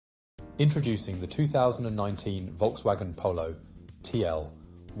Introducing the 2019 Volkswagen Polo TL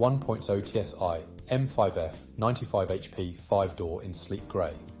 1.0 TSI M5F 95 HP 5-door in sleek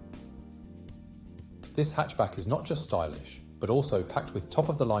grey. This hatchback is not just stylish, but also packed with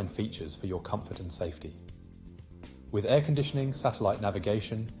top-of-the-line features for your comfort and safety. With air conditioning, satellite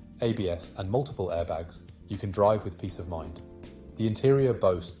navigation, ABS and multiple airbags, you can drive with peace of mind. The interior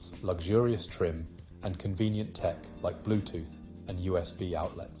boasts luxurious trim and convenient tech like Bluetooth and USB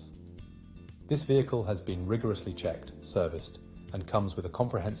outlets. This vehicle has been rigorously checked, serviced, and comes with a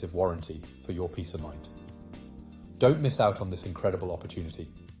comprehensive warranty for your peace of mind. Don't miss out on this incredible opportunity.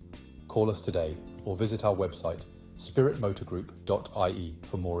 Call us today or visit our website spiritmotorgroup.ie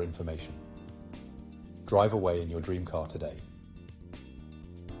for more information. Drive away in your dream car today.